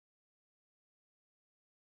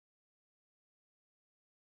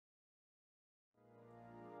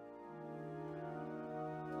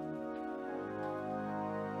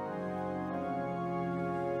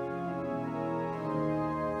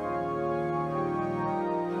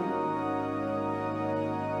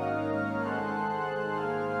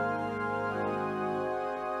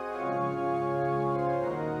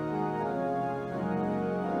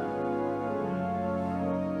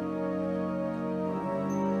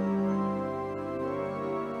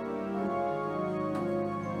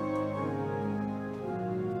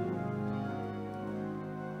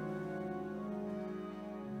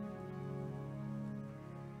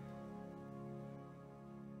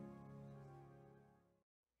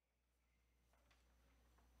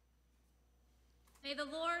May the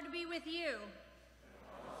Lord be with you.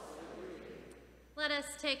 Let us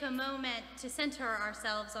take a moment to center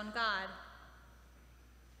ourselves on God.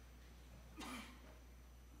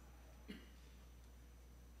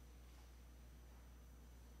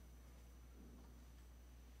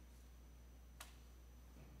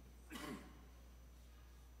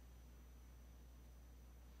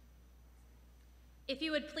 If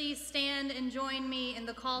you would please stand and join me in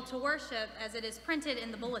the call to worship as it is printed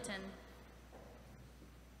in the bulletin.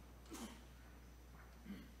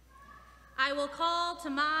 I will call to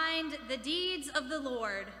mind the deeds of the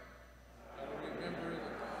Lord. I will remember the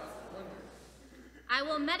God's wonders. I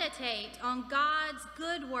will meditate on God's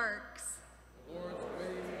good works. The Lord's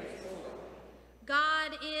way is holy.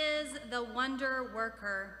 God is the wonder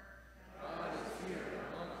worker. God is here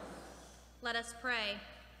among us. Let us pray.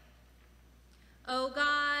 O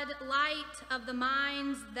God, light of the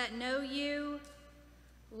minds that know you,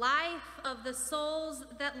 life of the souls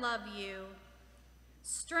that love you,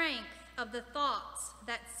 strength of the thoughts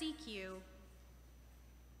that seek you,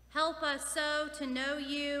 help us so to know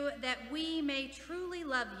you that we may truly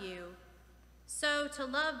love you, so to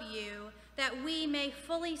love you that we may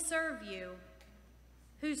fully serve you,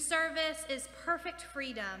 whose service is perfect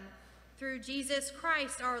freedom through Jesus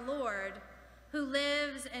Christ our Lord, who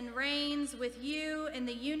lives and reigns with you in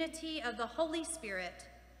the unity of the Holy Spirit,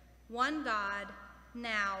 one God,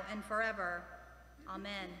 now and forever.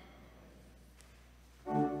 Amen.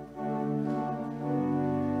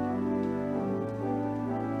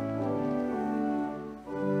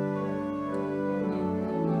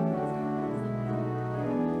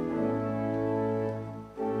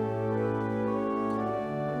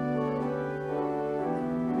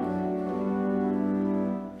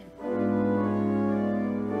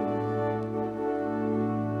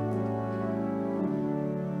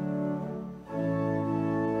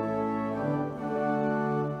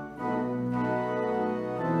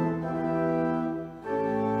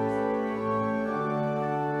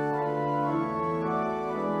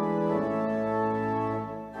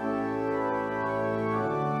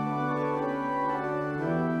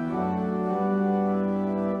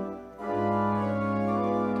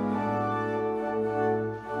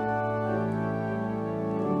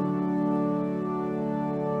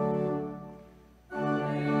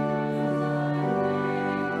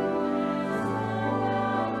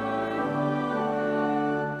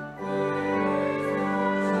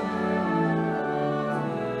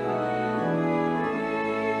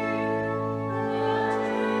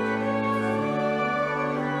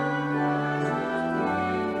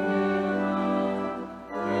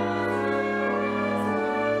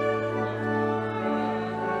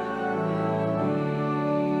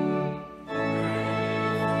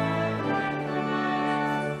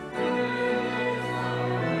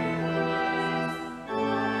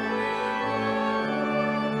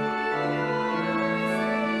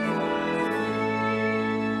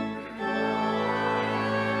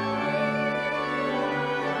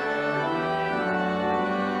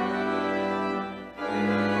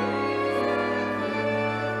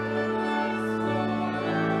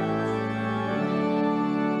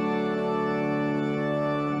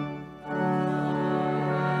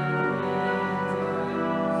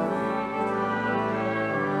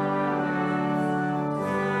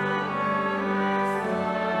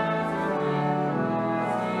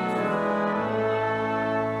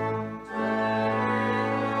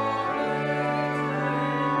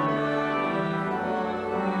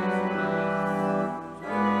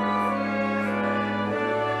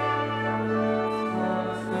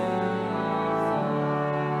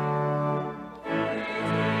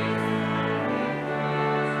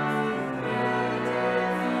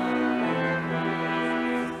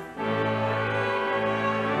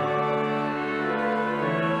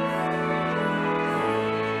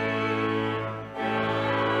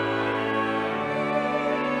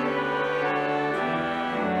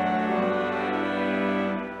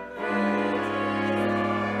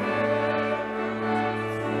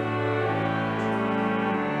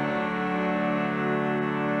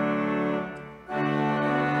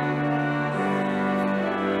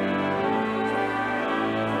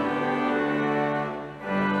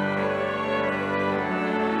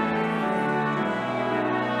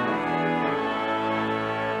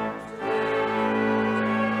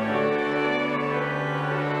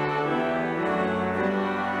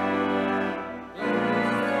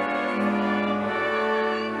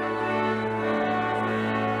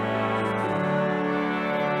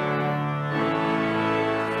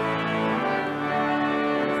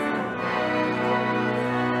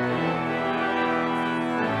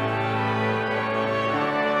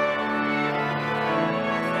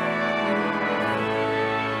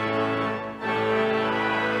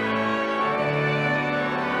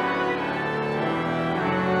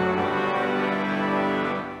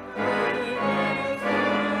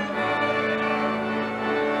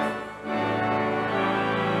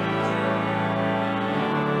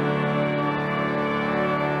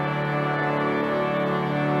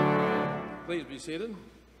 Please be seated.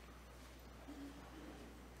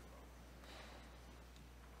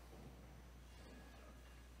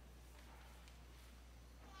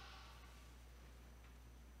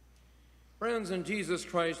 Friends in Jesus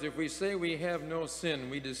Christ, if we say we have no sin,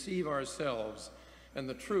 we deceive ourselves, and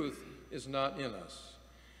the truth is not in us.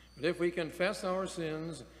 But if we confess our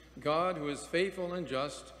sins, God, who is faithful and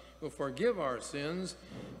just, will forgive our sins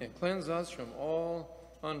and cleanse us from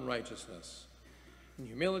all unrighteousness. In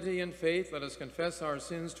humility and faith, let us confess our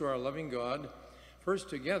sins to our loving God, first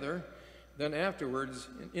together, then afterwards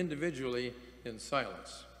individually in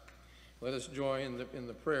silence. Let us join in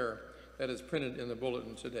the prayer that is printed in the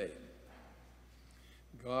bulletin today.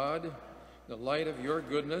 God, in the light of your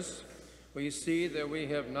goodness, we see that we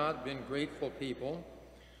have not been grateful people.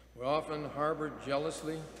 We often harbor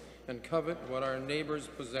jealously and covet what our neighbors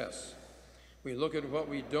possess. We look at what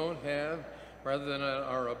we don't have rather than at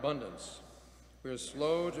our abundance. We are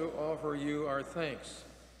slow to offer you our thanks.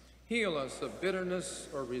 Heal us of bitterness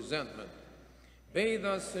or resentment. Bathe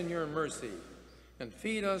us in your mercy and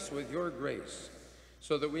feed us with your grace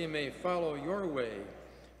so that we may follow your way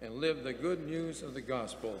and live the good news of the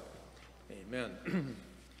gospel. Amen.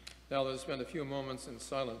 Now let us spend a few moments in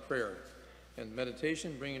silent prayer and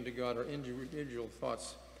meditation, bringing to God our individual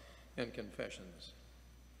thoughts and confessions.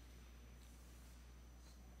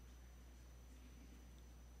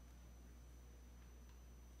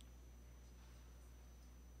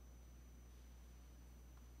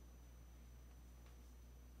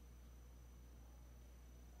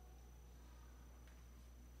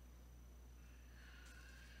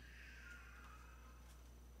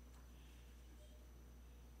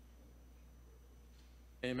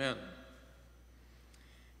 Amen.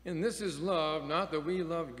 And this is love, not that we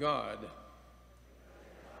loved God,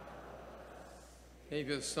 gave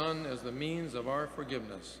his Son as the means of our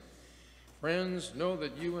forgiveness. Friends, know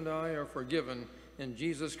that you and I are forgiven in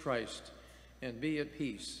Jesus Christ, and be at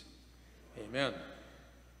peace. Amen.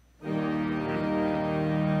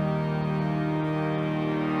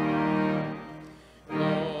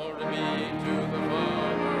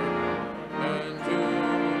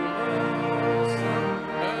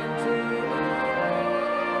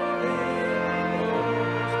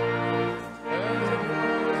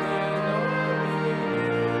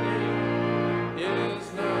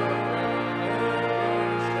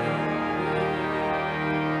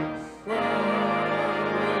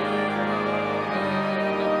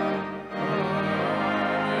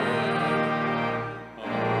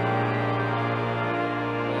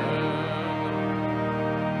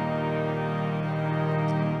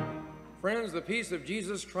 Friends, the peace of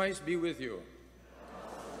Jesus Christ be with you.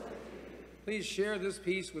 Please share this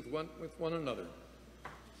peace with one another.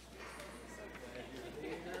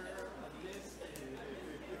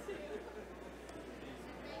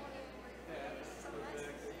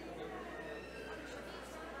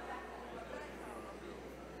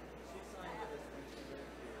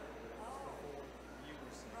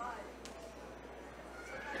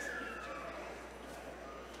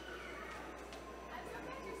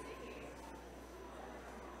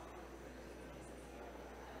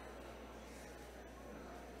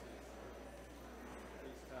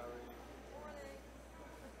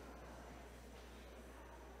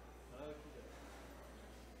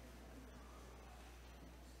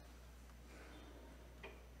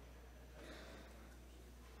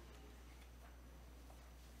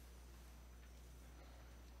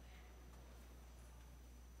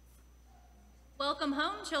 Welcome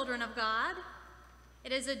home, children of God.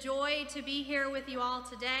 It is a joy to be here with you all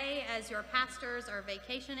today as your pastors are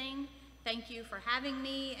vacationing. Thank you for having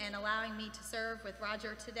me and allowing me to serve with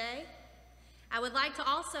Roger today. I would like to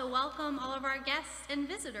also welcome all of our guests and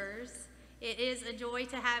visitors. It is a joy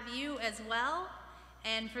to have you as well.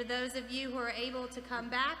 And for those of you who are able to come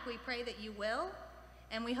back, we pray that you will.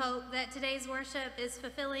 And we hope that today's worship is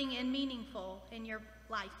fulfilling and meaningful in your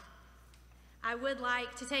life. I would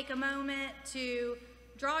like to take a moment to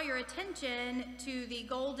draw your attention to the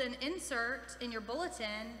golden insert in your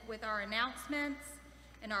bulletin with our announcements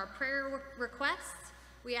and our prayer requests.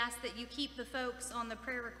 We ask that you keep the folks on the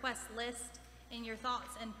prayer request list in your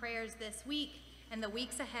thoughts and prayers this week and the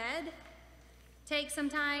weeks ahead. Take some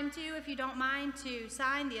time too, if you don't mind, to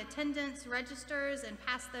sign the attendance registers and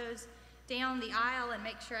pass those down the aisle and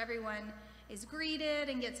make sure everyone is greeted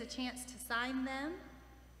and gets a chance to sign them.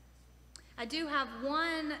 I do have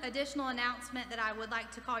one additional announcement that I would like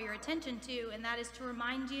to call your attention to, and that is to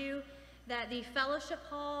remind you that the fellowship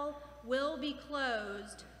hall will be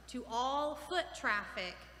closed to all foot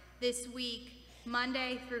traffic this week,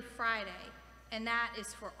 Monday through Friday, and that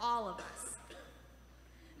is for all of us.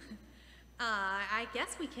 I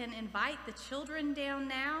guess we can invite the children down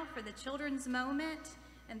now for the children's moment,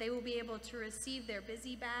 and they will be able to receive their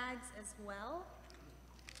busy bags as well.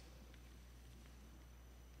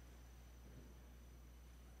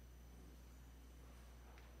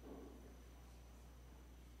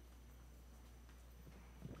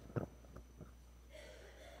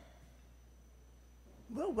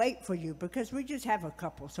 We'll wait for you because we just have a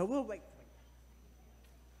couple, so we'll wait for you.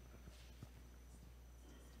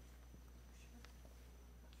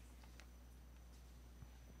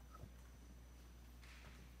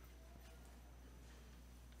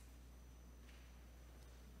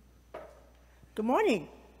 Good morning.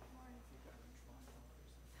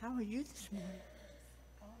 How are you this morning?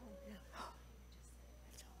 Oh, yeah.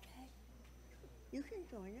 It's okay. You can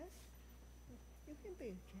join us. You can be a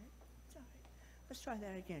kid. It's all right. Let's try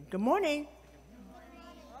that again. Good morning. Good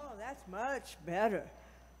morning. Oh, that's much better.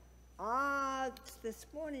 This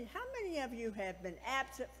morning, how many of you have been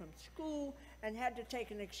absent from school and had to take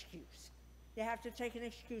an excuse? You have to take an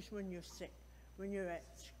excuse when you're sick, when you're at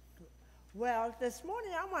school. Well, this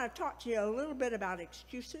morning I want to talk to you a little bit about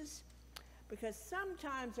excuses, because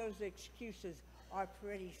sometimes those excuses are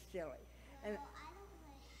pretty silly. And I don't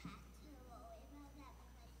really have to worry about that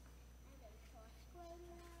because I'm in 4th grade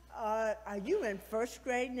now. are you in 1st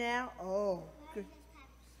grade now? Oh, good.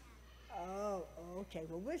 I Oh, okay.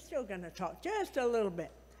 Well, we're still going to talk just a little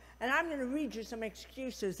bit. And I'm going to read you some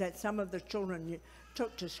excuses that some of the children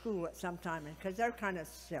took to school at some time, because they're kind of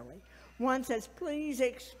silly. One says, please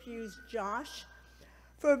excuse Josh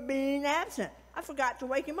for being absent. I forgot to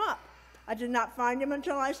wake him up. I did not find him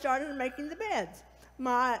until I started making the beds.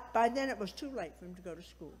 By then it was too late for him to go to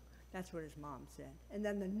school. That's what his mom said. And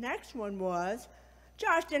then the next one was,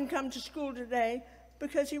 Josh didn't come to school today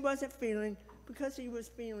because he was feeling,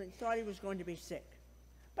 thought he was going to be sick.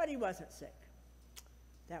 But he wasn't sick.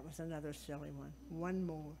 That was another silly one. One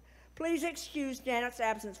more. Please excuse Janet's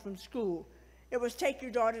absence from school. It was take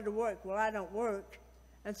your daughter to work. Well, I don't work.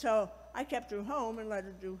 And so I kept her home and let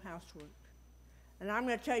her do housework. And I'm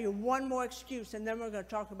going to tell you one more excuse, and then we're going to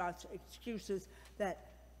talk about excuses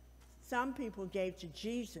that some people gave to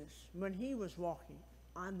Jesus when he was walking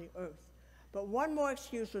on the earth. But one more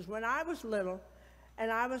excuse was when I was little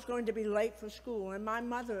and I was going to be late for school, and my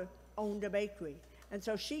mother owned a bakery. And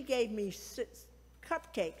so she gave me 6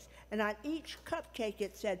 cupcakes, and on each cupcake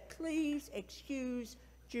it said, please excuse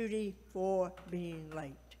Judy for being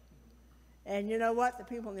late. And you know what? The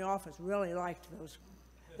people in the office really liked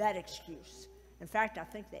that excuse. In fact, I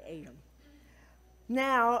think they ate them.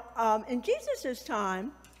 Now, in Jesus'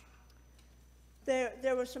 time,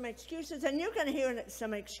 there were some excuses, and you're going to hear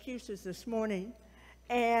some excuses this morning.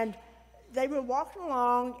 And they were walking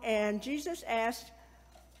along, and Jesus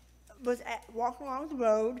was walking along the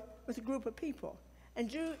road with a group of people. And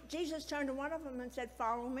Jesus turned to one of them and said,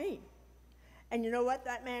 follow me. And you know what?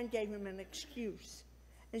 That man gave him an excuse.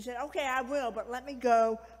 And he said, okay, I will, but let me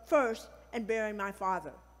go first and bury my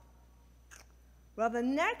father. Well, the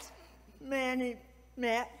next man he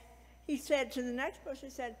met, he said to the next person,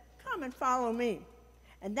 he said, come and follow me.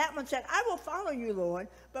 And that one said, I will follow you, Lord,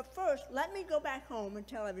 but first let me go back home and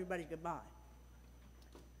tell everybody goodbye.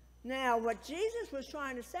 Now, what Jesus was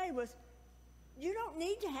trying to say was, you don't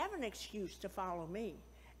need to have an excuse to follow me.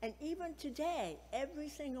 And even today, every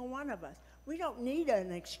single one of us, we don't need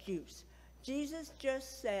an excuse. Jesus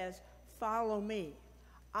just says, follow me.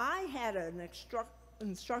 I had an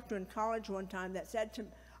instructor in college one time that said to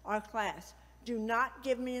our class, do not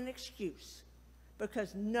give me an excuse,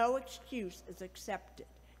 because no excuse is accepted.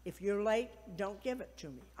 If you're late, don't give it to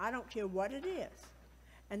me. I don't care what it is.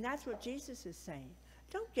 And that's what Jesus is saying.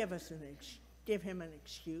 Don't give him an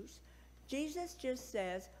excuse. Jesus just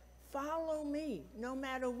says, follow me. No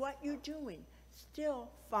matter what you're doing, still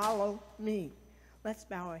follow me. Let's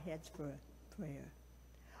bow our heads for a prayer.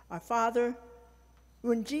 Our Father,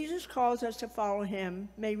 when Jesus calls us to follow him,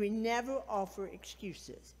 may we never offer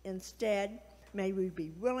excuses. Instead, may we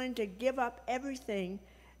be willing to give up everything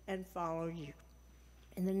and follow you.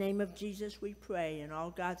 In the name of Jesus we pray, and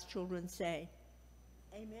all God's children say,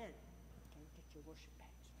 amen. Can you get your worship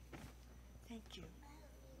bags? Thank you.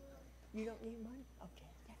 You don't need one?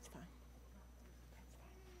 Okay, that's fine. That's fine.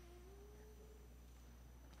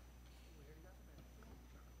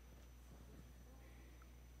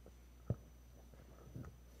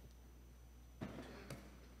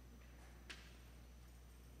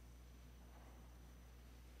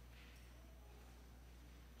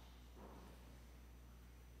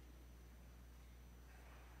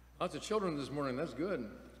 Lots of children this morning. That's good.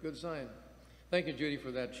 It's a good sign. Thank you, Judy,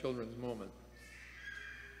 for that children's moment.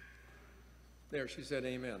 There, she said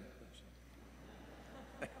amen.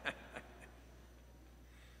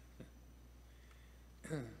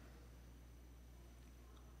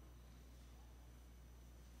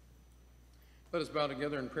 Let us bow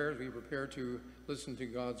together in prayer as we prepare to listen to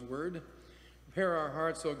God's word. Prepare our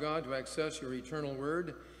hearts, O God, to access your eternal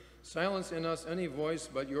word. Silence in us any voice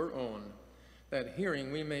but your own, that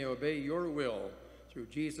hearing we may obey your will through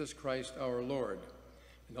Jesus Christ our Lord.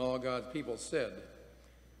 And all God's people said,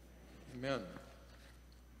 Amen.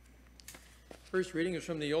 First reading is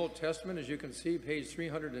from the Old Testament, as you can see, page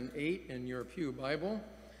 308 in your Pew Bible.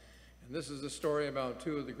 And this is a story about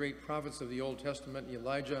two of the great prophets of the Old Testament,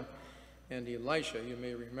 Elijah and Elisha. You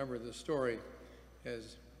may remember this story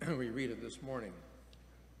as we read it this morning.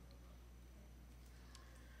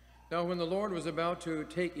 Now, when the Lord was about to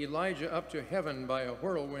take Elijah up to heaven by a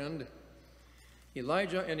whirlwind,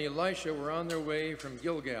 Elijah and Elisha were on their way from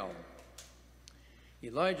Gilgal.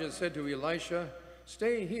 Elijah said to Elisha,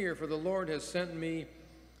 "Stay here, for the Lord has sent me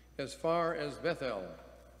as far as Bethel."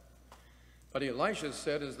 But Elisha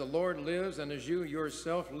said, "As the Lord lives and as you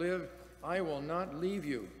yourself live, I will not leave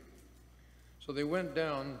you." So they went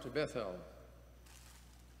down to Bethel.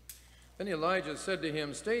 Then Elijah said to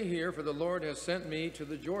him, "Stay here, for the Lord has sent me to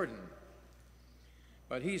the Jordan."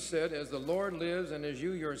 But he said, "As the Lord lives and as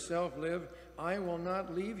you yourself live, I will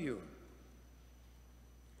not leave you."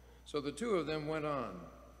 So the two of them went on.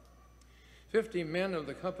 50 men of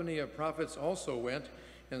the company of prophets also went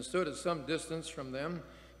and stood at some distance from them,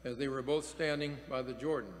 as they were both standing by the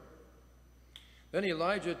Jordan. Then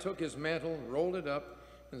Elijah took his mantle, rolled it up,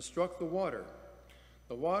 and struck the water.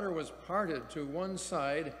 The water was parted to one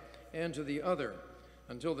side and to the other,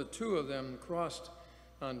 until the two of them crossed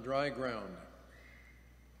on dry ground.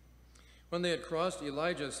 When they had crossed,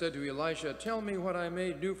 Elijah said to Elisha, "Tell me what I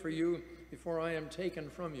may do for you before I am taken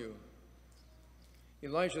from you."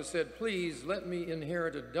 Elisha said, "Please let me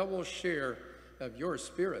inherit a double share of your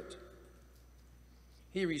spirit."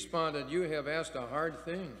 He responded, "You have asked a hard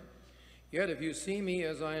thing. Yet if you see me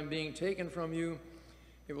as I am being taken from you,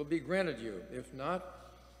 it will be granted you. If not,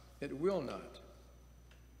 it will not."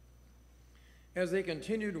 As they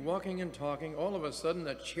continued walking and talking, all of a sudden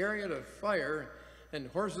a chariot of fire and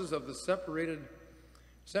horses of the separated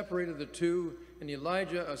the two, and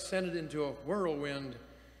Elijah ascended into a whirlwind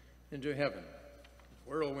into heaven.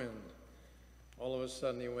 Whirlwind. All of a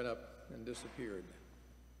sudden he went up and disappeared.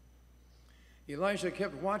 Elisha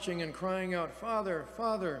kept watching and crying out, "Father,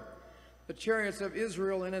 Father, the chariots of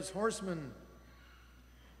Israel and its horsemen."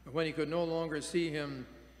 But when he could no longer see him,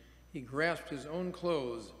 he grasped his own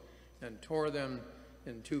clothes and tore them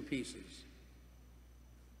in two pieces.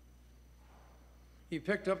 He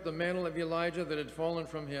picked up the mantle of Elijah that had fallen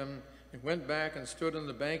from him and went back and stood on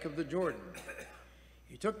the bank of the Jordan.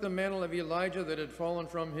 He took the mantle of Elijah that had fallen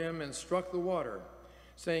from him and struck the water,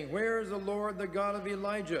 saying, "Where is the Lord, the God of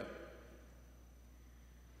Elijah?"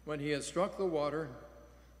 When he had struck the water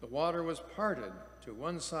was parted to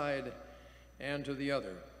one side and to the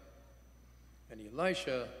other, and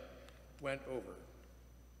Elisha went over.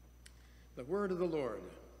 The word of the Lord.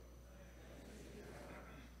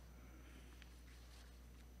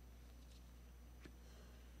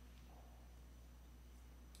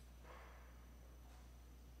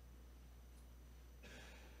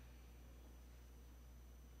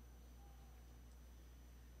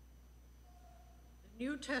 The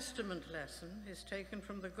New Testament lesson is taken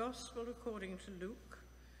from the Gospel according to Luke,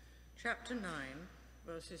 chapter 9,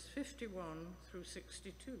 verses 51 through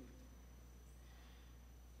 62.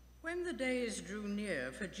 When the days drew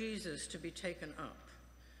near for Jesus to be taken up,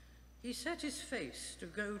 he set his face to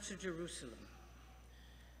go to Jerusalem,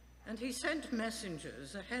 and he sent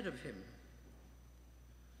messengers ahead of him.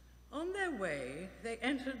 On their way, they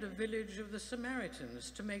entered a village of the Samaritans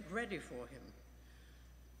to make ready for him.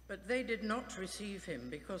 But they did not receive him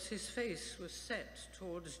because his face was set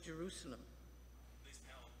towards Jerusalem.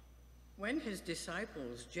 When his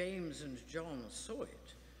disciples, James and John, saw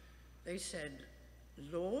it, they said,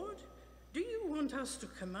 "Lord, do you want us to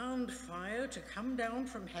command fire to come down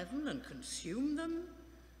from heaven and consume them?"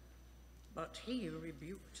 But he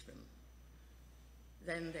rebuked them.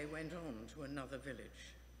 Then they went on to another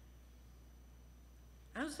village.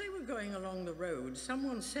 As they were going along the road,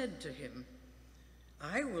 someone said to him,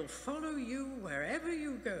 "I will follow you wherever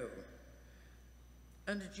you go."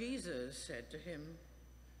 And Jesus said to him,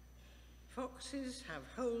 "Foxes have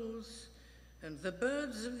holes, and the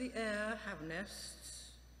birds of the air have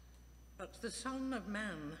nests, but the Son of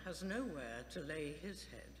Man has nowhere to lay his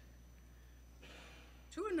head."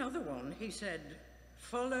 To another one he said,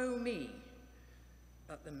 "Follow me."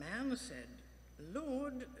 But the man said,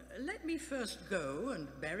 "Lord, let me first go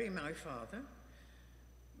and bury my father."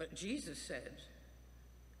 But Jesus said,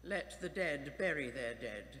 "Let the dead bury their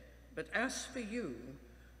dead, but as for you,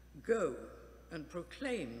 go and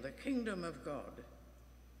proclaim the kingdom of God."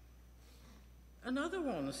 Another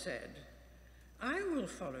one said, "I will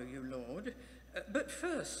follow you, Lord, but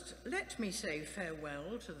first let me say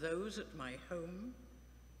farewell to those at my home."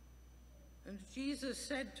 And Jesus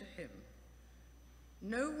said to him,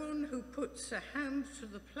 "No one who puts a hand to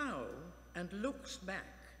the plow and looks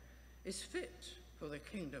back is fit for the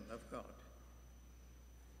kingdom of God."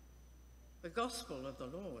 The Gospel of the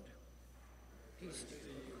Lord. Peace to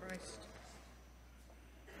you, Christ.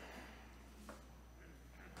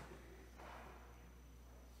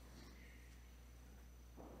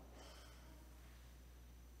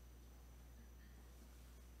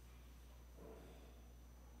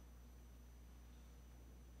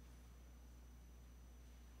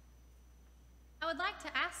 I would like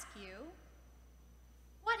to ask you,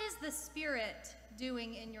 what is the Spirit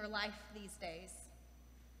doing in your life these days?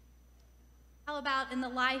 How about in the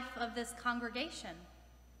life of this congregation?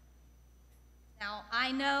 Now,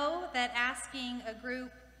 I know that asking a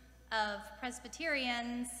group of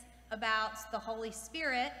Presbyterians about the Holy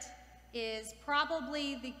Spirit is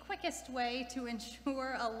probably the quickest way to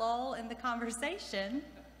ensure a lull in the conversation,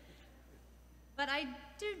 but I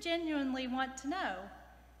do genuinely want to know,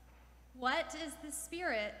 what is the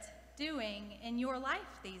Spirit doing in your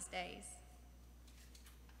life these days?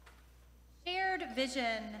 Shared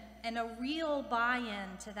vision and a real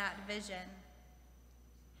buy-in to that vision.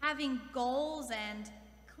 Having goals and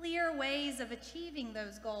clear ways of achieving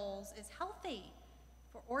those goals is healthy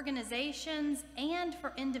for organizations and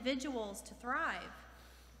for individuals to thrive.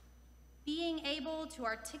 Being able to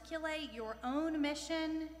articulate your own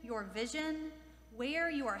mission, your vision, where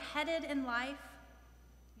you are headed in life,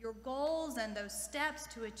 your goals and those steps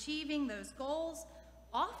to achieving those goals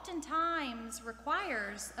oftentimes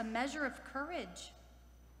requires a measure of courage.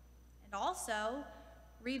 And also,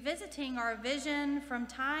 revisiting our vision from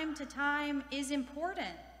time to time is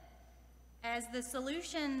important, as the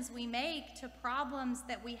solutions we make to problems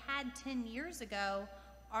that we had 10 years ago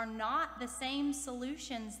are not the same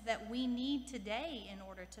solutions that we need today in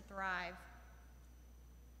order to thrive.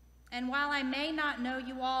 And while I may not know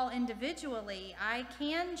you all individually, I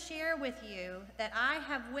can share with you that I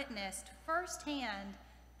have witnessed firsthand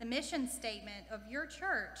the mission statement of your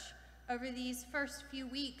church over these first few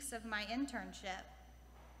weeks of my internship.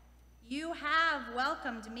 You have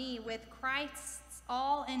welcomed me with Christ's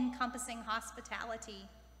all-encompassing hospitality.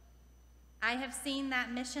 I have seen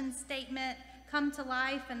that mission statement come to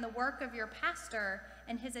life in the work of your pastor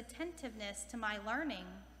and his attentiveness to my learning.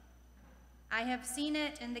 I have seen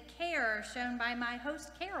it in the care shown by my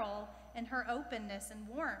host Carol and her openness and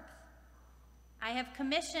warmth. I have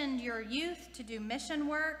commissioned your youth to do mission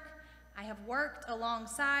work. I have worked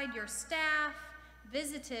alongside your staff,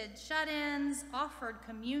 visited shut-ins, offered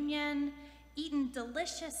communion, eaten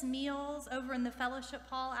delicious meals over in the fellowship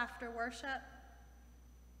hall after worship.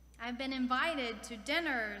 I've been invited to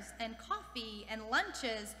dinners and coffee and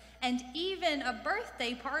lunches and even a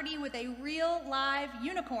birthday party with a real live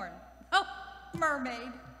unicorn. Oh,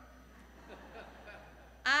 mermaid.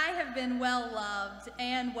 I have been well loved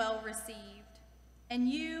and well received, and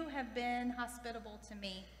you have been hospitable to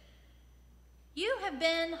me. You have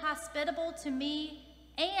been hospitable to me,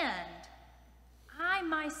 and I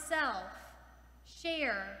myself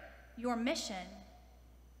share your mission.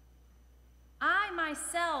 I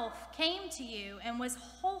myself came to you and was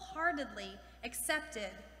wholeheartedly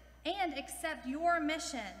accepted and accept your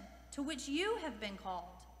mission to which you have been called.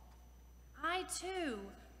 I too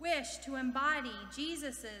wish to embody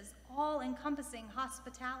Jesus' all-encompassing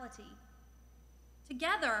hospitality.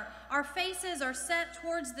 Together, our faces are set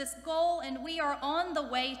towards this goal and we are on the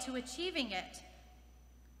way to achieving it.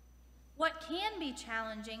 What can be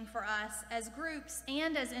challenging for us as groups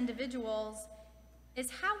and as individuals is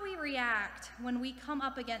how we react when we come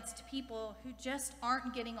up against people who just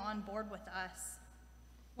aren't getting on board with us.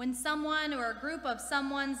 When someone or a group of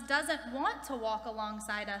someones doesn't want to walk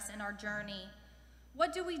alongside us in our journey,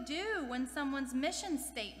 what do we do when someone's mission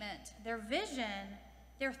statement, their vision,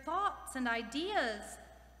 their thoughts and ideas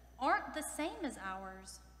aren't the same as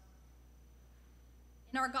ours?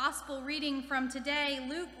 In our gospel reading from today,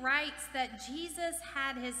 Luke writes that Jesus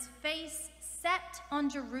had his face set on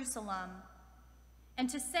Jerusalem. And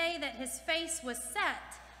to say that his face was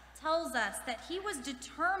set tells us that he was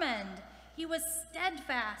determined, he was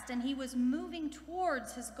steadfast, and he was moving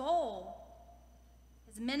towards his goal.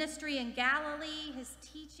 His ministry in Galilee, his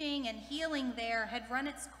teaching and healing there had run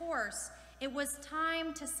its course. It was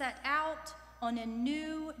time to set out on a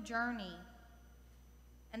new journey.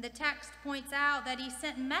 And the text points out that he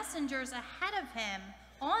sent messengers ahead of him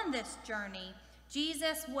on this journey.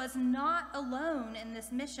 Jesus was not alone in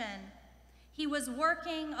this mission. He was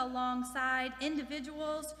working alongside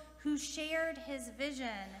individuals who shared his vision.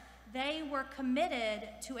 They were committed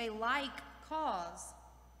to a like cause.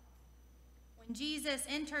 When Jesus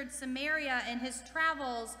entered Samaria in his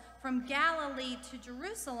travels from Galilee to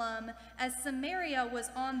Jerusalem, as Samaria was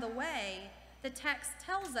on the way, the text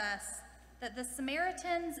tells us that the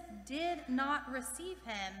Samaritans did not receive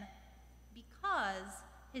him because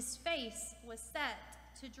his face was set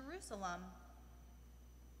to Jerusalem.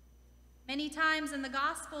 Many times in the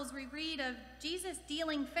Gospels we read of Jesus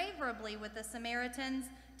dealing favorably with the Samaritans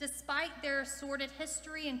despite their sordid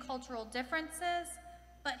history and cultural differences.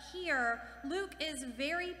 But here, Luke is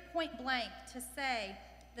very point blank to say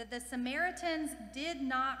that the Samaritans did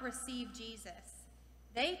not receive Jesus.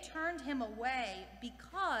 They turned him away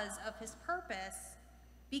because of his purpose,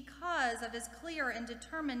 because of his clear and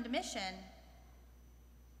determined mission.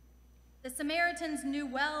 The Samaritans knew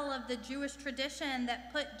well of the Jewish tradition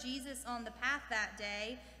that put Jesus on the path that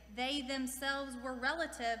day. They themselves were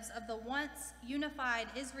relatives of the once unified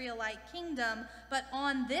Israelite kingdom, but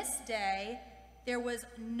on this day, there was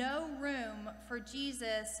no room for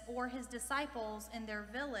Jesus or his disciples in their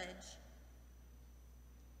village.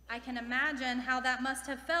 I can imagine how that must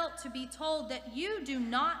have felt to be told that you do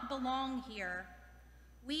not belong here.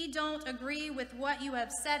 We don't agree with what you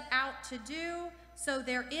have set out to do, so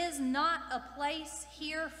there is not a place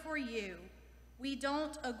here for you. We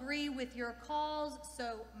don't agree with your calls,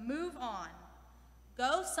 so move on.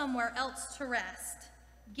 Go somewhere else to rest.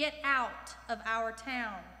 Get out of our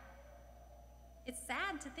town. It's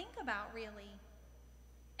sad to think about, really.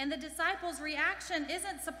 And the disciples' reaction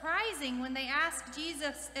isn't surprising when they ask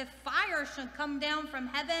Jesus if fire should come down from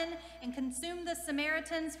heaven and consume the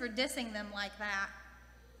Samaritans for dissing them like that.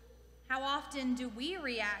 How often do we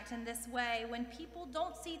react in this way when people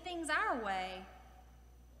don't see things our way?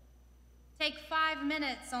 Take 5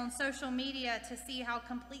 minutes on social media to see how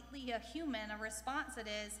completely human a response it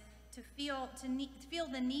is to feel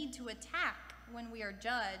the need to attack when we are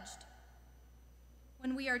judged.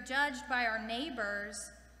 When we are judged by our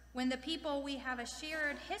neighbors, when the people we have a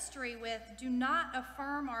shared history with do not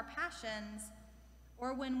affirm our passions,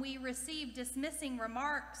 or when we receive dismissing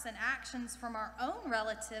remarks and actions from our own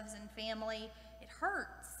relatives and family, it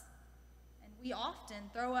hurts. And we often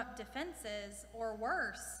throw up defenses, or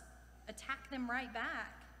worse, attack them right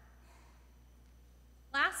back.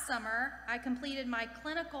 Last summer, I completed my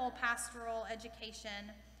clinical pastoral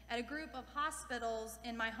education at a group of hospitals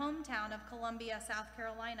in my hometown of Columbia, South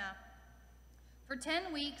Carolina. For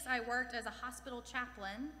 10 weeks, I worked as a hospital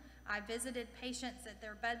chaplain. I visited patients at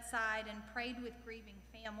their bedside and prayed with grieving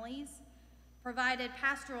families, provided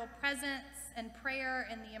pastoral presence and prayer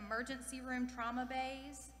in the emergency room trauma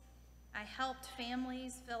bays. I helped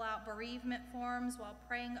families fill out bereavement forms while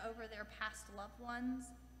praying over their past loved ones.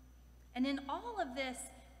 And in all of this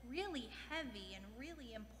really heavy and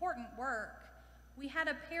really important work, we had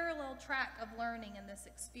a parallel track of learning in this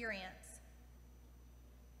experience.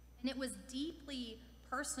 And it was deeply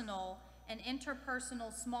personal and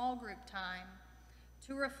interpersonal small group time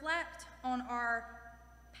to reflect on our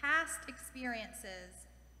past experiences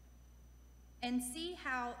and see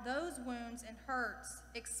how those wounds and hurts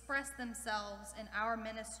express themselves in our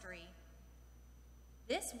ministry.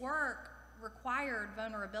 This work required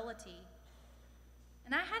vulnerability.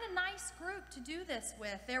 And I had a nice group to do this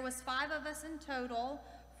with. There was 5 of us in total,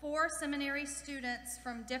 4 seminary students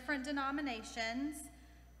from different denominations,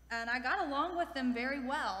 and I got along with them very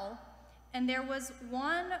well. And there was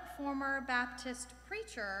one former Baptist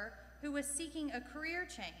preacher who was seeking a career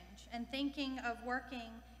change and thinking of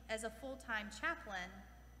working as a full-time chaplain.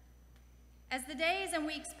 As the days and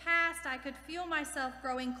weeks passed, I could feel myself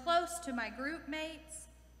growing close to my group mates,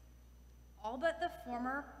 all but the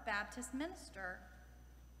former Baptist minister.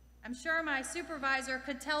 I'm sure my supervisor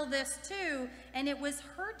could tell this too, and it was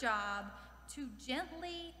her job to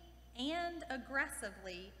gently and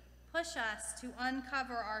aggressively push us to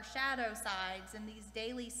uncover our shadow sides in these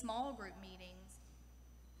daily small group meetings.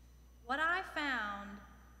 What I found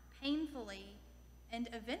painfully and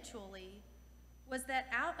eventually was that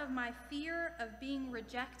out of my fear of being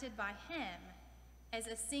rejected by him as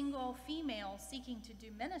a single female seeking to do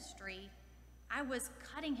ministry, I was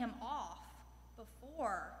cutting him off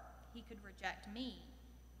before he could reject me.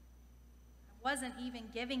 I wasn't even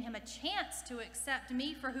giving him a chance to accept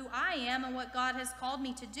me for who I am and what God has called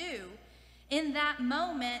me to do. In that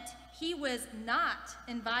moment, he was not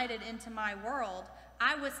invited into my world.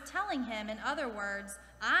 I was telling him, in other words,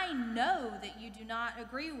 I know that you do not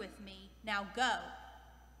agree with me. Now go.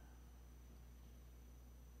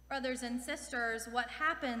 Brothers and sisters, what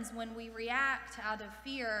happens when we react out of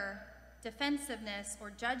fear, defensiveness,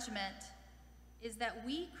 or judgment is that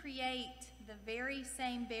we create the very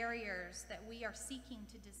same barriers that we are seeking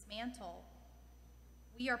to dismantle.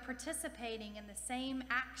 We are participating in the same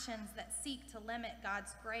actions that seek to limit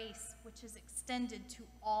God's grace, which is extended to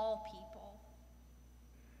all people.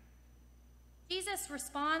 Jesus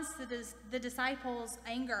responds to the disciples'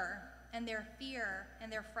 anger and their fear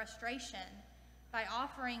and their frustration by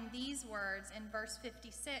offering these words in verse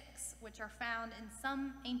 56, which are found in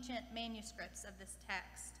some ancient manuscripts of this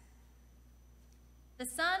text. The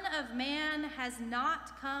Son of Man has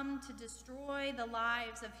not come to destroy the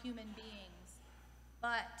lives of human beings,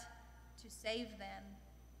 but to save them.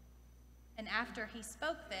 And after he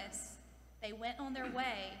spoke this, they went on their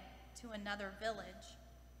way to another village.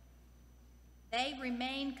 They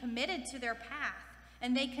remained committed to their path,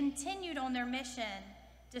 and they continued on their mission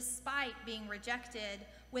despite being rejected,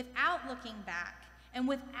 without looking back and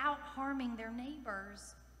without harming their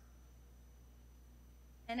neighbors.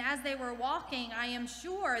 And as they were walking, I am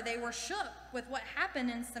sure they were shook with what happened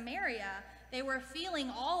in Samaria. They were feeling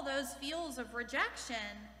all those feels of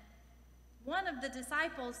rejection. One of the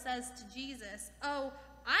disciples says to Jesus, "Oh,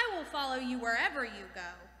 I will follow you wherever you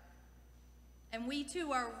go." And we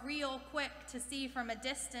too are real quick to see from a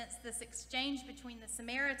distance this exchange between the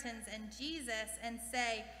Samaritans and Jesus and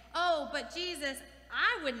say, "Oh, but Jesus,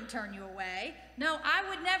 I wouldn't turn you away. No, I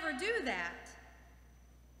would never do that."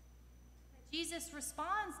 Jesus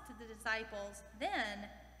responds to the disciples then,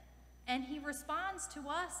 and he responds to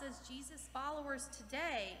us as Jesus followers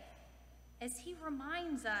today, as he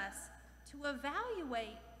reminds us to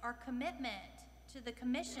evaluate our commitment to the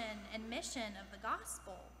commission and mission of the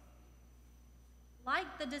gospel.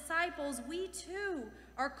 Like the disciples, we too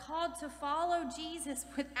are called to follow Jesus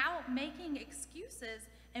without making excuses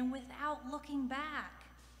and without looking back.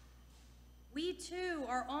 We too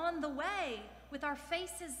are on the way with our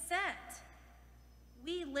faces set.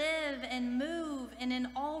 We live and move in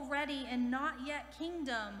an already and not yet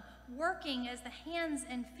kingdom, working as the hands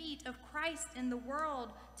and feet of Christ in the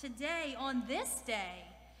world today, on this day,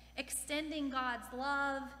 extending God's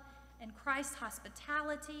love and Christ's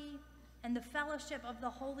hospitality and the fellowship of the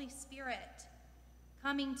Holy Spirit,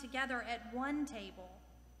 coming together at one table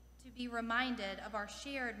to be reminded of our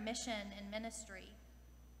shared mission and ministry.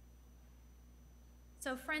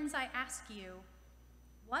 So friends, I ask you,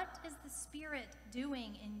 what is the Spirit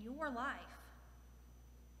doing in your life?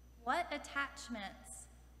 What attachments,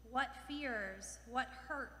 what fears, what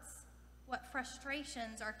hurts, what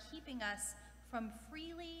frustrations are keeping us from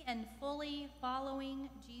freely and fully following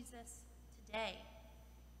Jesus today?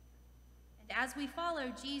 And as we follow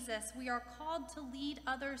Jesus, we are called to lead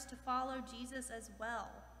others to follow Jesus as well.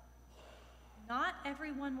 Not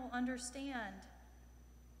everyone will understand,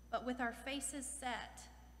 but with our faces set,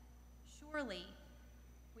 surely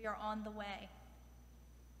we are on the way.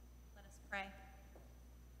 Let us pray.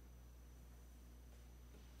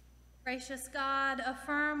 Gracious God,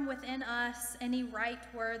 affirm within us any right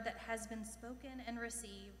word that has been spoken and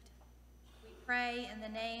received. We pray in the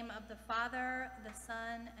name of the Father, the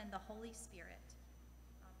Son, and the Holy Spirit.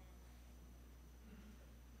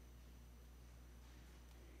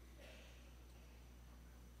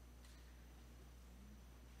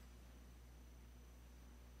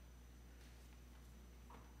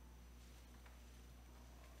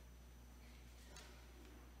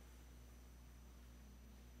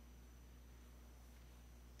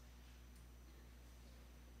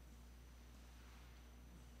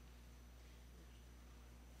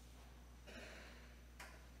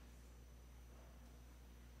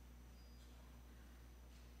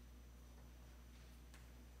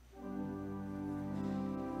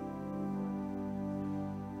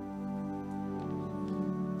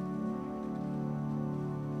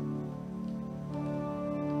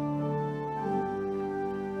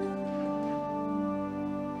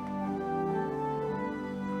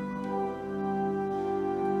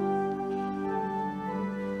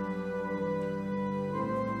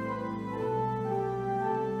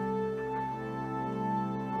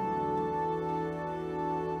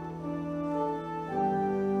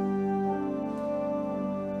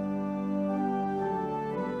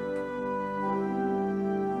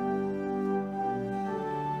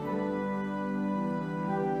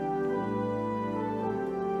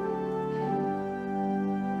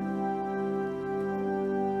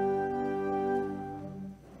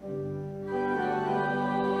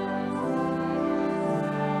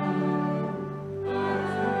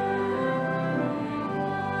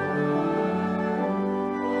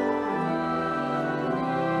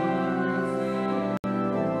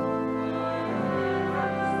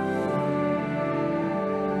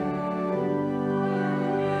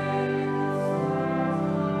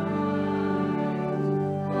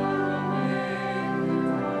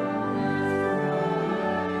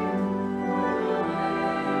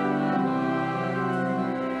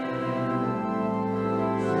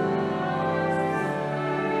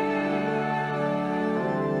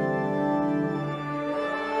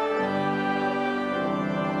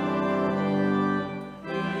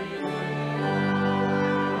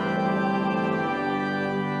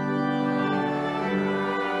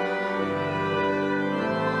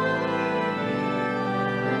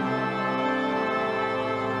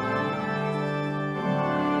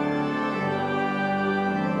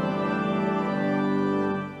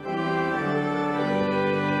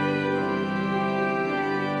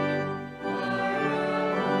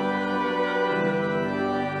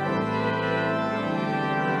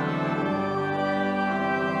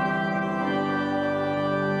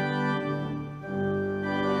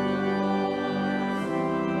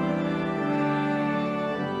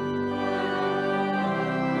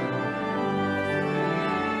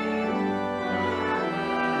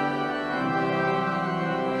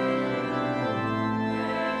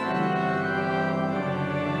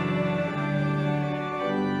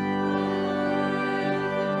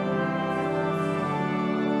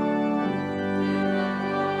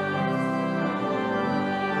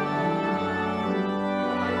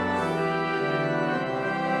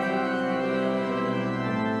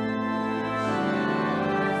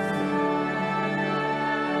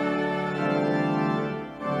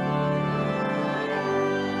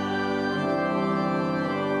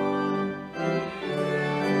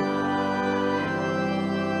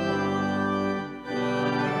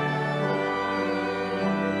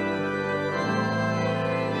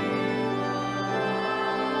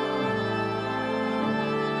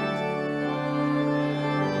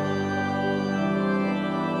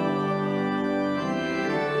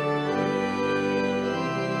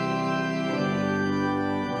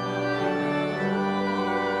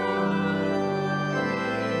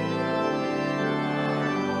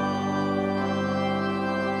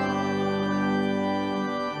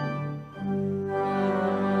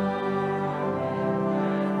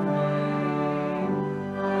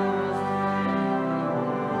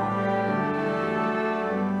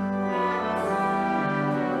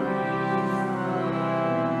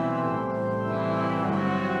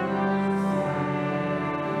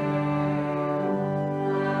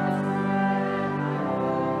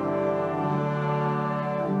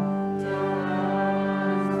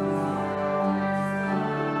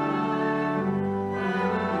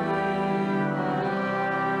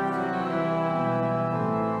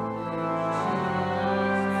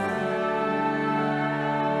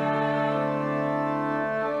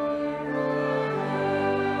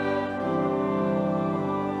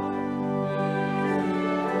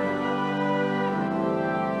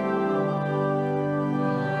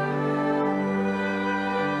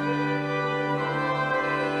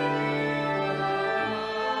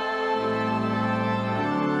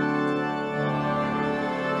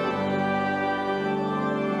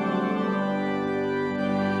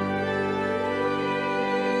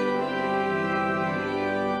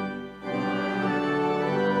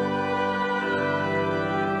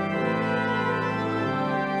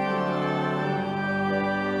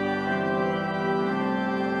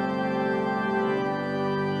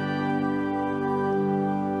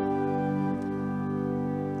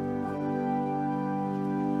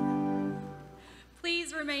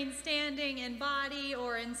 remain standing in body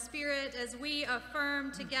or in spirit as we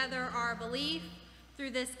affirm together our belief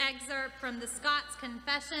through this excerpt from the Scots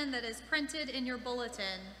Confession that is printed in your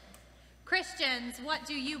bulletin. Christians, what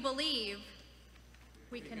do you believe?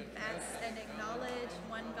 We confess and acknowledge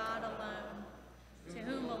one God alone, to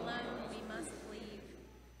whom alone we must cleave,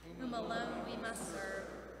 whom alone we must serve,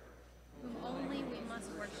 whom only we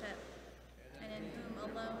must worship, and in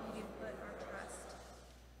whom alone we put our trust,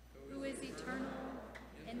 who is eternal,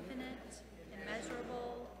 infinite,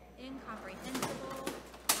 immeasurable, incomprehensible,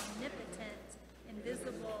 omnipotent,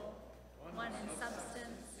 invisible, one in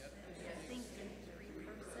substance, distinct in three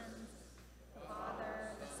persons, the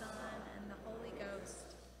Father, the Son, and the Holy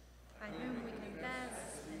Ghost, by whom we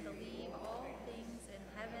confess and believe all things in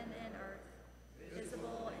heaven and earth,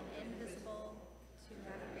 visible and invisible, to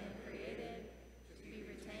have been created, to be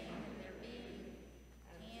retained in their being,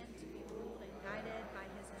 and to be ruled and guided by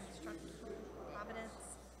his instructional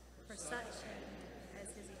providence, for such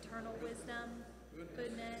as his eternal wisdom,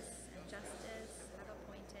 goodness, and justice have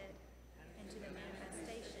appointed, and to the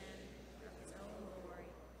manifestation of his own glory.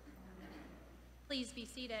 Amen. Please be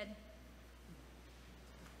seated.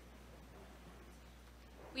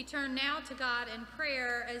 We turn now to God in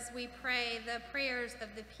prayer as we pray the prayers of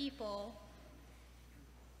the people.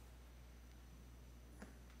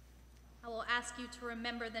 I will ask you to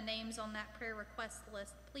remember the names on that prayer request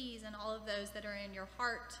list, please, and all of those that are in your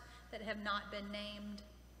heart that have not been named.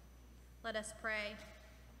 Let us pray.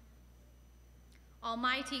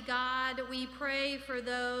 Almighty God, we pray for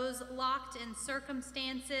those locked in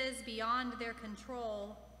circumstances beyond their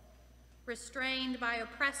control, restrained by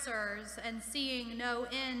oppressors and seeing no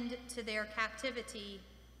end to their captivity.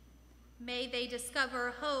 May they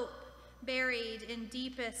discover hope buried in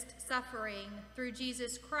deepest suffering through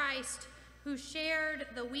Jesus Christ, who shared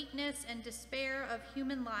the weakness and despair of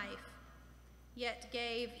human life, yet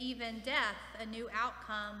gave even death a new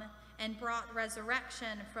outcome and brought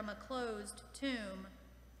resurrection from a closed tomb.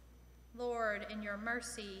 Lord, in your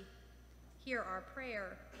mercy, hear our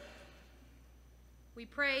prayer. We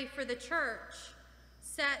pray for the church,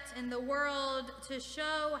 set in the world to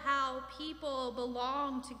show how people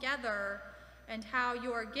belong together and how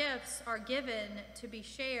your gifts are given to be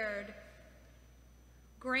shared.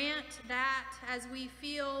 Grant that as we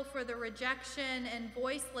feel for the rejection and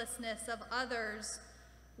voicelessness of others,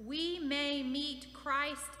 we may meet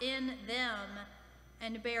Christ in them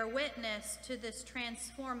and bear witness to this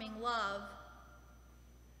transforming love.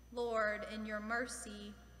 Lord, in your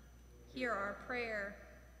mercy, hear our prayer.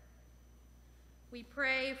 We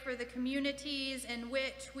pray for the communities in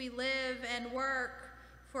which we live and work,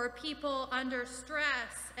 for people under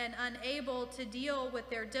stress and unable to deal with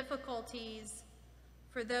their difficulties,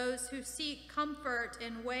 for those who seek comfort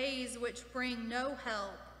in ways which bring no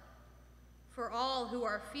help, for all who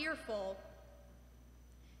are fearful.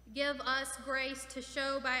 Give us grace to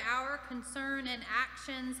show by our concern and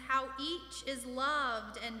actions how each is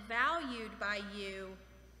loved and valued by you.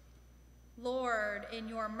 Lord, in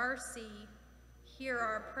your mercy, hear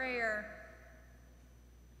our prayer.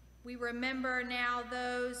 We remember now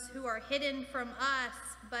those who are hidden from us,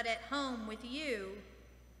 but at home with you.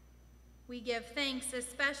 We give thanks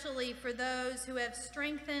especially for those who have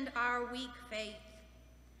strengthened our weak faith,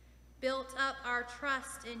 built up our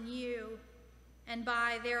trust in you, and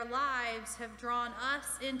by their lives have drawn us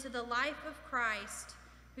into the life of Christ,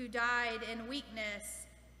 who died in weakness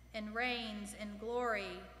and reigns in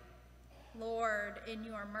glory. Lord, in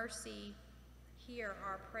your mercy, hear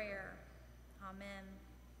our prayer. Amen.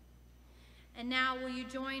 And now will you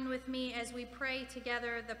join with me as we pray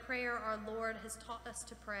together the prayer our Lord has taught us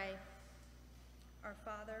to pray. Our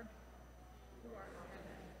Father, who art in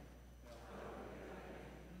heaven,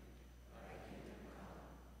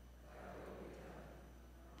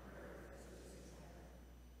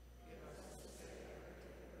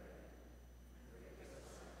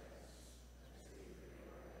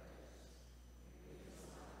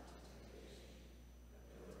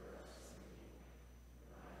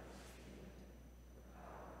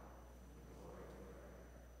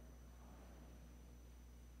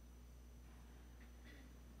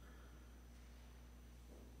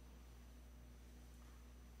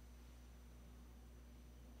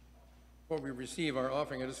 Before we receive our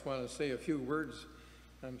offering, I just want to say a few words.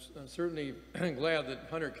 I'm certainly glad that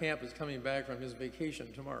Hunter Camp is coming back from his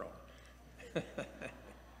vacation tomorrow.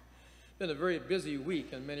 Been a very busy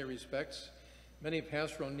week in many respects. Many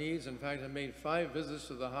pastoral needs. In fact, I made 5 visits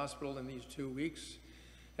to the hospital in these 2 weeks.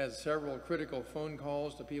 Had several critical phone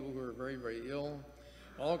calls to people who were very, very ill.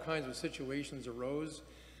 All kinds of situations arose.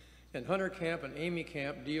 And Hunter Camp and Amy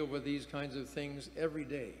Camp deal with these kinds of things every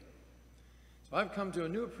day. I've come to a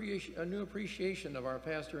new appreciation of our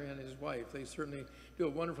pastor and his wife. They certainly do a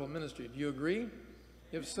wonderful ministry. Do you agree?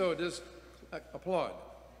 If so, just applaud.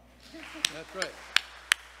 That's right.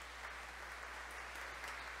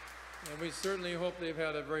 And we certainly hope they've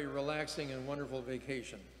had a very relaxing and wonderful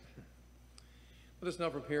vacation. Let us now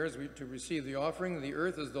prepare to receive the offering. The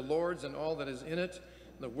earth is the Lord's and all that is in it,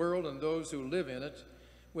 the world and those who live in it.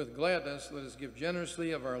 With gladness, let us give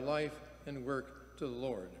generously of our life and work to the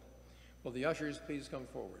Lord. Will the ushers please come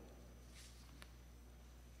forward?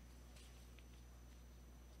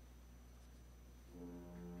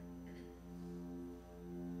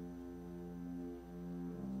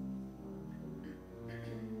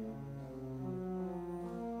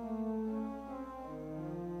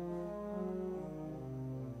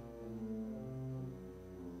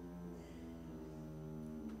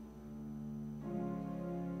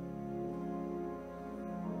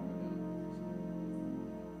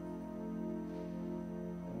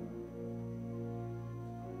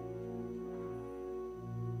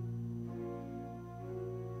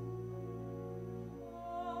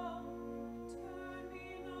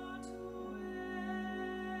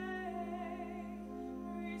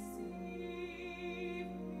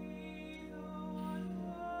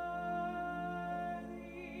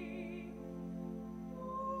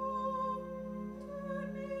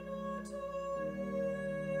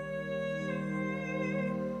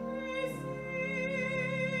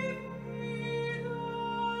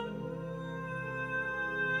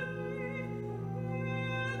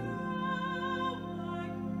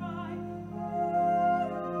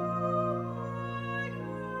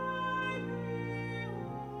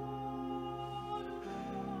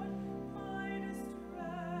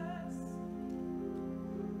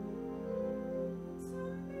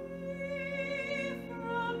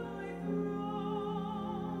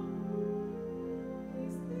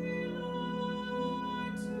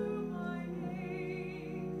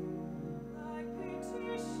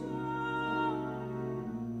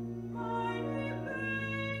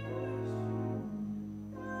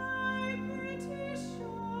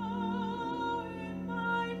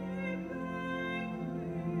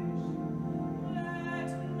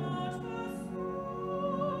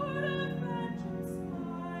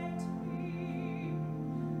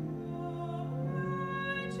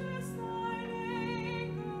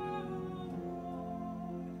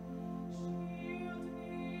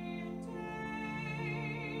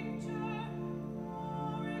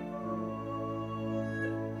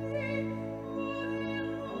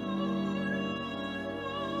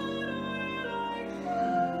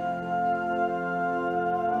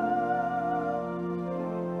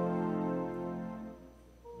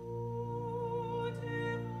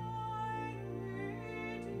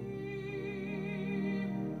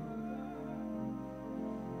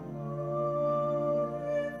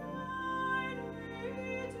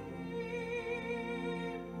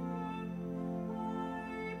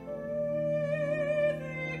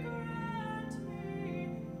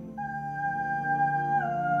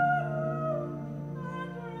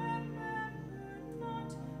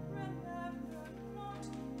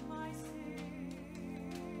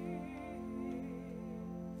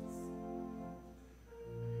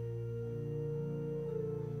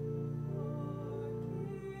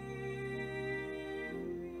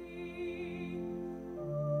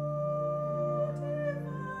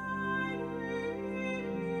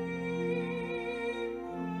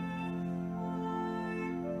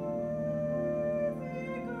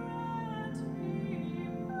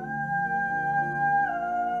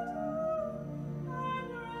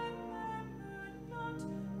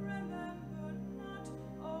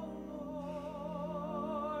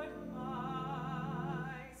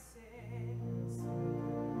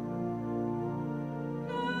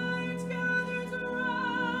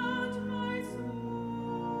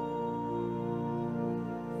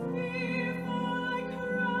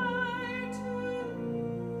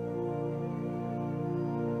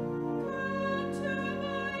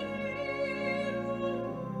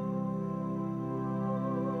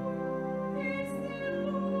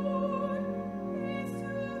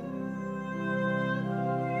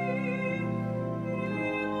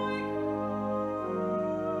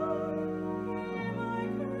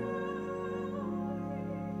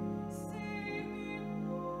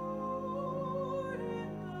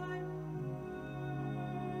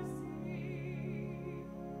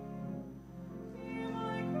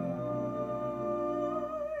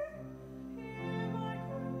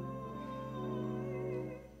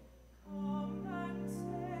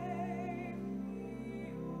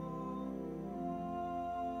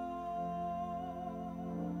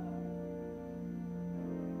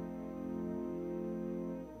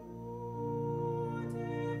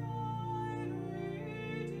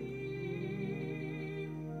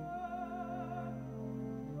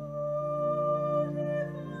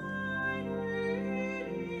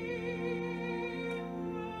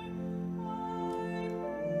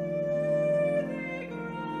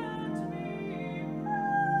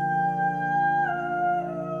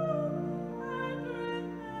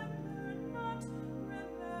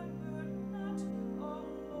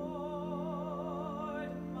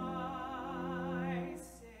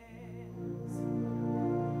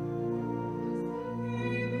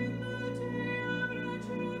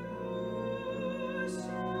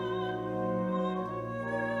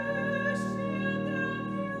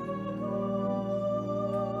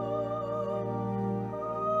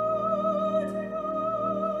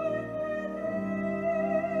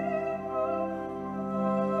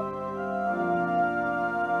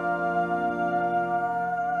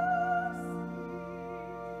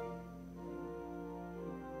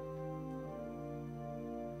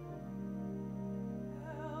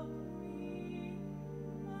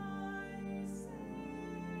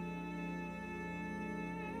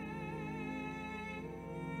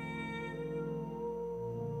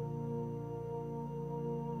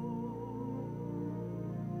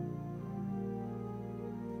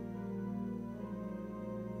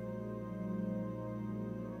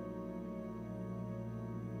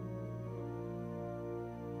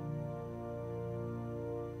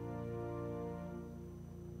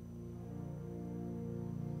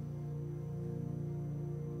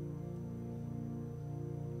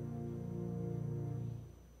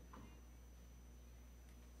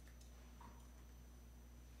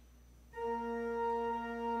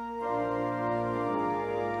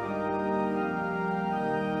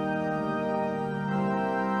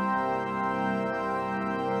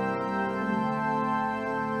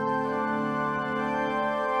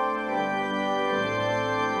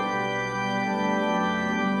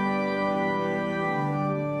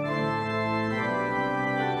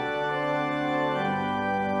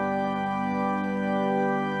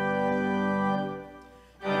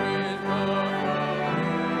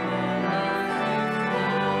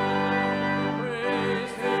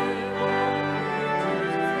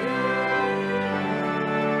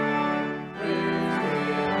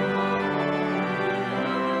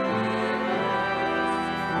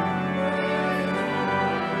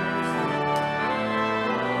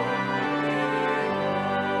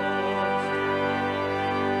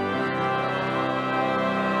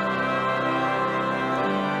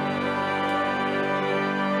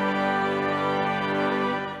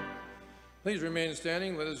 Please remain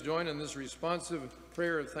standing. Let us join in this responsive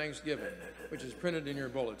prayer of thanksgiving, which is printed in your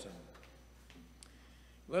bulletin.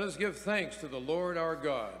 Let us give thanks to the Lord our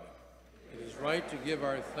God. It is right to give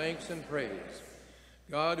our thanks and praise.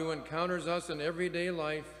 God, who encounters us in everyday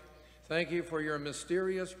life, thank you for your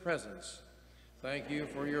mysterious presence. Thank you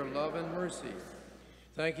for your love and mercy.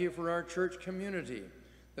 Thank you for our church community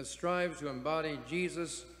that strives to embody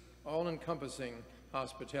Jesus' all-encompassing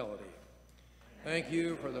hospitality. Thank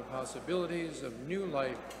you for the possibilities of new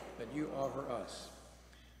life that you offer us.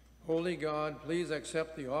 Holy God, please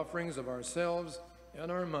accept the offerings of ourselves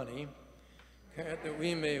and our money, that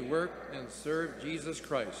we may work and serve Jesus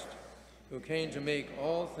Christ, who came to make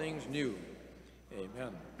all things new.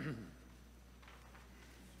 Amen.